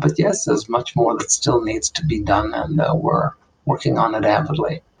 But yes, there's much more that still needs to be done, and we're working on it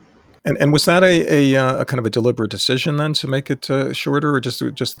avidly. And was that a kind of a deliberate decision then to make it shorter, or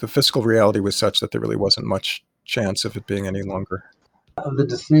just the fiscal reality was such that there really wasn't much chance of it being any longer? The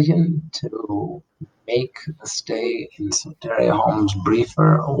decision to make the stay in Soteria homes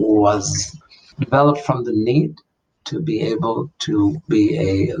briefer was developed from the need to be able to be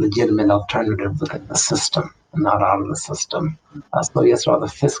a legitimate alternative within the system and not out of the system. So yes, there are the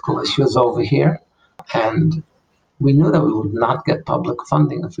fiscal issues over here, and we knew that we would not get public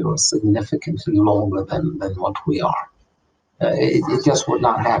funding if we were significantly longer than what we are. It just would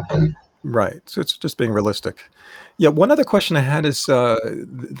not happen. Right. So it's just being realistic. Yeah. One other question I had is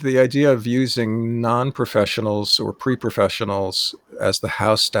the idea of using non-professionals or pre-professionals as the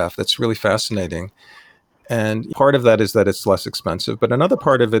house staff. That's really fascinating. And part of that is that it's less expensive, but another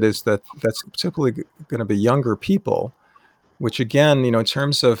part of it is that that's typically going to be younger people, which again, in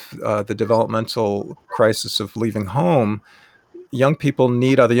terms of the developmental crisis of leaving home, young people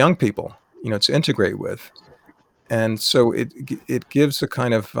need other young people, to integrate with. And so it gives a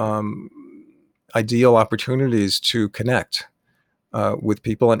kind of ideal opportunities to connect with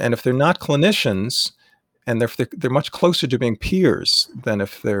people. And if they're not clinicians, and they're much closer to being peers than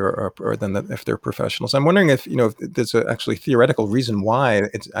if if they're professionals. I'm wondering if if there's actually theoretical reason why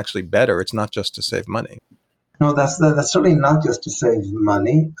it's actually better. It's not just to save money. No, that's certainly not just to save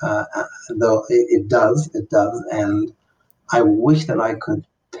money, though it does, and I wish that I could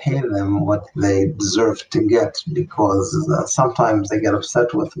pay them what they deserve to get, because sometimes they get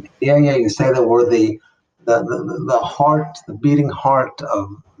upset with me. Yeah, you say that we're the heart, the beating heart of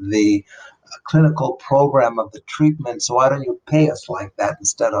the clinical program of the treatment, so why don't you pay us like that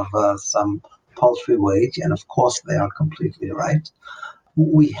instead of some paltry wage? And of course, they are completely right.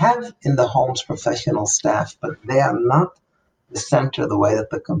 We have in the homes professional staff, but they are not the center the way that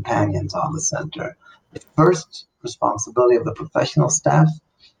the companions are the center. The first responsibility of the professional staff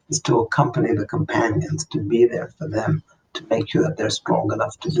is to accompany the companions, to be there for them, to make sure that they're strong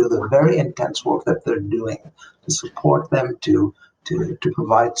enough to do the very intense work that they're doing, to support them, to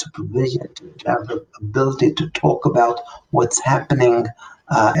provide supervision, to have the ability to talk about what's happening,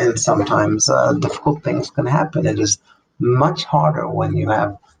 and sometimes difficult things can happen. It is much harder when you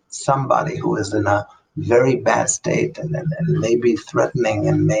have somebody who is in a very bad state and may be threatening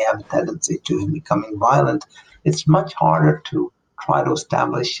and may have a tendency to becoming violent. It's much harder to try to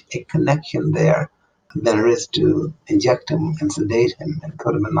establish a connection there than it is to inject him and sedate him and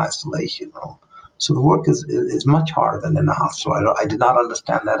put him in isolation room. So the work is much harder than in the hospital. I did not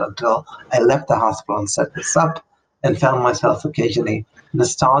understand that until I left the hospital and set this up, and found myself occasionally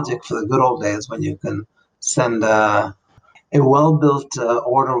nostalgic for the good old days when you can send a well-built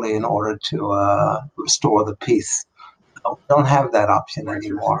orderly in order to restore the peace. We don't have that option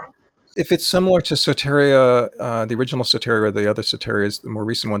anymore. If it's similar to Soteria, the original Soteria or the other Soterias, the more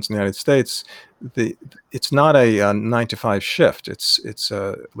recent ones in the United States, it's not a 9 to 5 shift. It's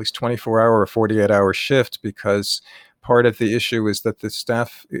at least 24-hour or 48-hour shift, because part of the issue is that the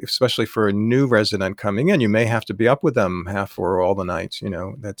staff, especially for a new resident coming in, you may have to be up with them half or all the night.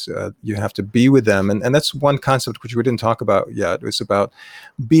 That's you have to be with them, and that's one concept which we didn't talk about yet. It was about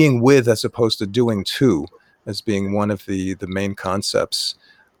being with as opposed to doing to, as being one of the main concepts.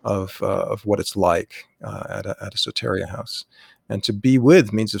 of what it's like at a Soteria house. And to be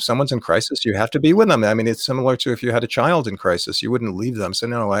with means if someone's in crisis, you have to be with them. I mean, it's similar to if you had a child in crisis, you wouldn't leave them. So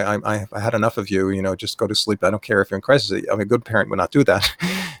no, I had enough of you. Just go to sleep. I don't care if you're in crisis. I mean, a good parent would not do that.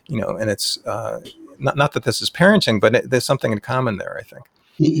 And it's not that this is parenting, but there's something in common there, I think.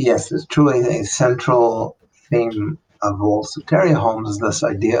 Yes, it's truly a central theme of all Soteria homes is this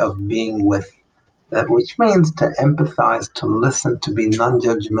idea of being with, which means to empathize, to listen, to be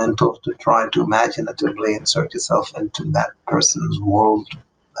non-judgmental, to try to imaginatively insert yourself into that person's world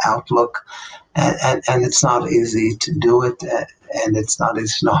outlook. And it's not easy to do it, and it's not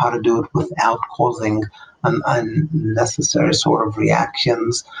easy to know how to do it without causing unnecessary sort of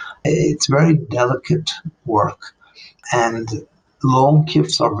reactions. It's very delicate work, and long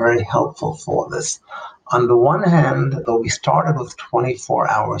shifts are very helpful for this. On the one hand, though we started with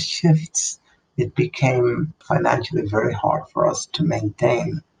 24-hour shifts, it became financially very hard for us to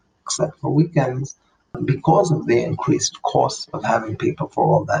maintain, except for weekends, because of the increased cost of having people for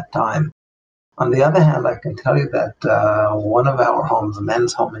all that time. On the other hand, I can tell you that one of our homes, a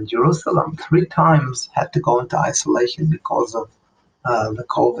men's home in Jerusalem, 3 times had to go into isolation because of the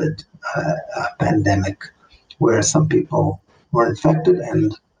COVID pandemic, where some people were infected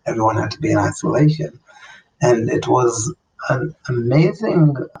and everyone had to be in isolation. And it was an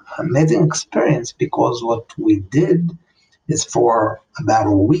amazing experience, because what we did is for about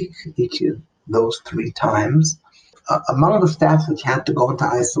a week each of those 3 times, among the staff which had to go into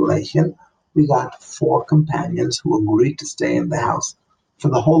isolation, we got 4 companions who agreed to stay in the house for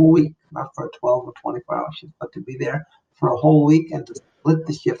the whole week, not for a 12 or 24-hour shift, but to be there for a whole week and to split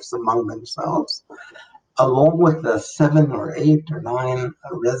the shifts among themselves, along with the 7 or 8 or 9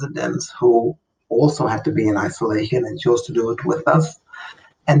 residents who also had to be in isolation and chose to do it with us.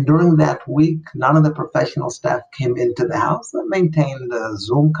 And during that week, none of the professional staff came into the house. They maintained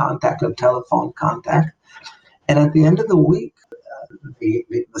Zoom contact and telephone contact. And at the end of the week,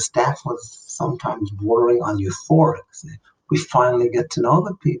 the staff was sometimes bordering on euphoric. We finally get to know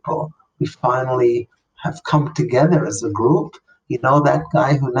the people. We finally have come together as a group. That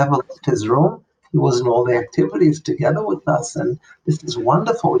guy who never left his room, he was in all the activities together with us. And this is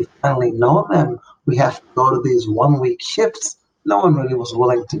wonderful. We finally know them. We have to go to these 1-week shifts. No one really was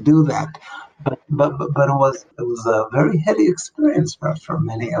willing to do that. But it was a very heady experience for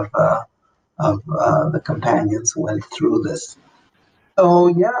many of the companions who went through this. So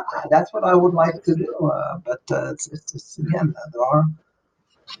yeah, that's what I would like to do. But it's again, there are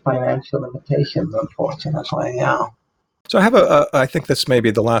financial limitations, unfortunately. Yeah. So I think this may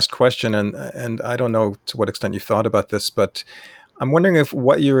be the last question, and I don't know to what extent you thought about this, but I'm wondering if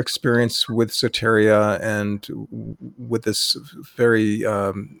what your experience with Soteria and with this very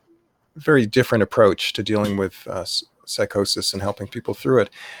different approach to dealing with psychosis and helping people through it,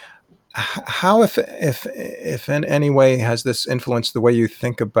 how, if in any way, has this influenced the way you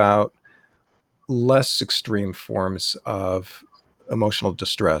think about less extreme forms of emotional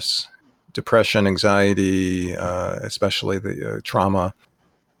distress, depression, anxiety, especially the trauma?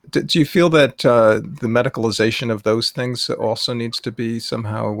 Do you feel that the medicalization of those things also needs to be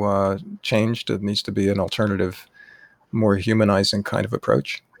somehow changed? It needs to be an alternative, more humanizing kind of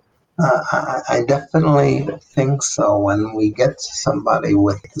approach? I definitely think so. When we get somebody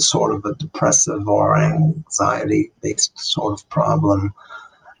with sort of a depressive or anxiety-based sort of problem,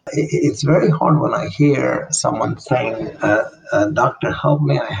 it's very hard when I hear someone saying, "Doctor, help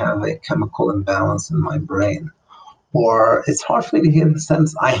me, I have a chemical imbalance in my brain." Or it's hard for me to hear the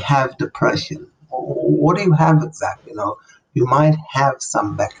sentence, "I have depression." What do you have exactly? You might have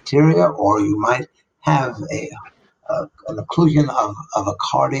some bacteria, or you might have an occlusion of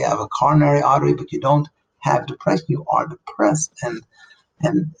a coronary artery, but you don't have depression. You are depressed. And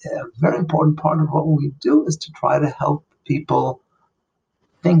a very important part of what we do is to try to help people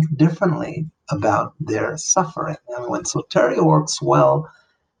think differently about their suffering. And when Soteria works well,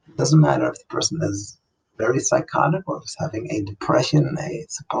 it doesn't matter if the person is very psychotic or is having a depression, a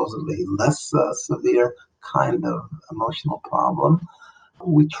supposedly less severe kind of emotional problem.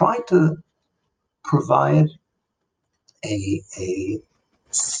 We try to provide a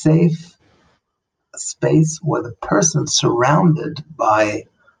safe space where the person surrounded by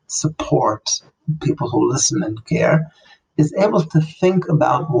support, people who listen and care, is able to think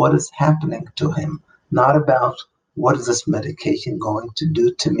about what is happening to him, not about what is this medication going to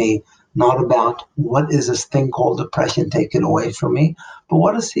do to me, not about what is this thing called depression, take it away from me, but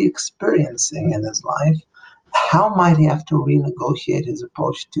what is he experiencing in his life? How might he have to renegotiate his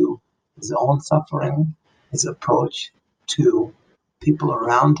approach to his own suffering, his approach to people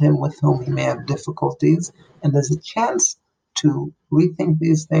around him with whom he may have difficulties? And there's a chance to rethink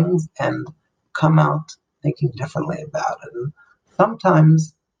these things and come out thinking differently about it. And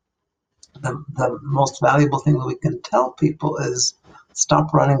sometimes the most valuable thing that we can tell people is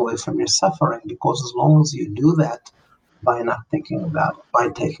stop running away from your suffering, because as long as you do that by not thinking about it, by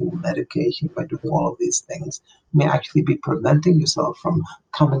taking medication, by doing all of these things, you may actually be preventing yourself from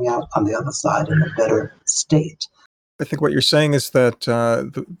coming out on the other side in a better state. I think what you're saying is that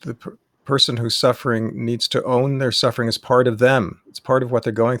the person who's suffering needs to own their suffering as part of them. It's part of what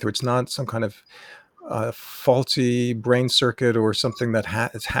they're going through. It's not some kind of faulty brain circuit or something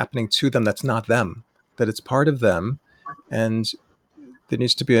that is happening to them that's not them, that it's part of them. And there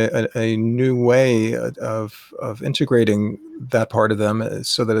needs to be a new way of integrating that part of them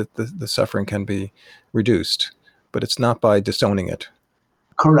so that the suffering can be reduced. But it's not by disowning it.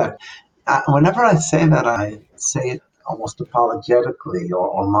 Correct. Whenever I say that, I say it almost apologetically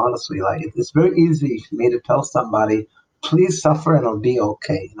or modestly. Like, it's very easy for me to tell somebody, please suffer and it'll be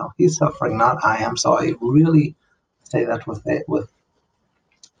okay. He's suffering, not I am. So I really say that with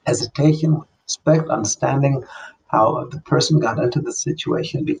hesitation, with respect, understanding how the person got into the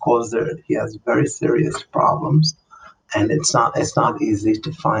situation, because he has very serious problems, and it's not easy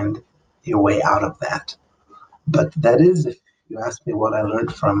to find your way out of that. But that is, if you ask me what I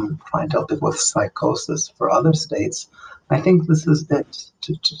learned from trying to help people with psychosis for other states, I think this is it,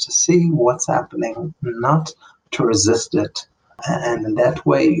 to see what's happening, not to resist it. And in that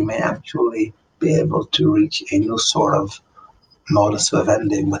way, you may actually be able to reach a new sort of modus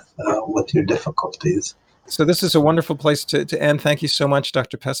vivendi with your difficulties. So this is a wonderful place to end. Thank you so much,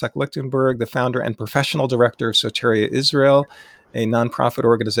 Dr. Pesach Lichtenberg, the founder and professional director of Soteria Israel, a nonprofit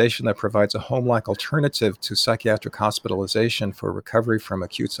organization that provides a home-like alternative to psychiatric hospitalization for recovery from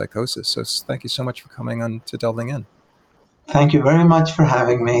acute psychosis. So thank you so much for coming on to Delving In. Thank you very much for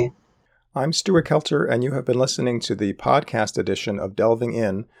having me. I'm Stuart Kelter, and you have been listening to the podcast edition of Delving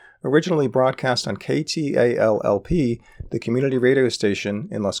In, originally broadcast on KTAL-LP, the community radio station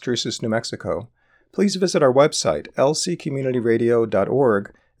in Las Cruces, New Mexico. Please visit our website,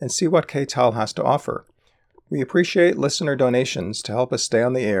 lccommunityradio.org, and see what KTAL has to offer. We appreciate listener donations to help us stay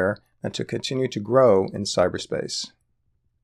on the air and to continue to grow in cyberspace.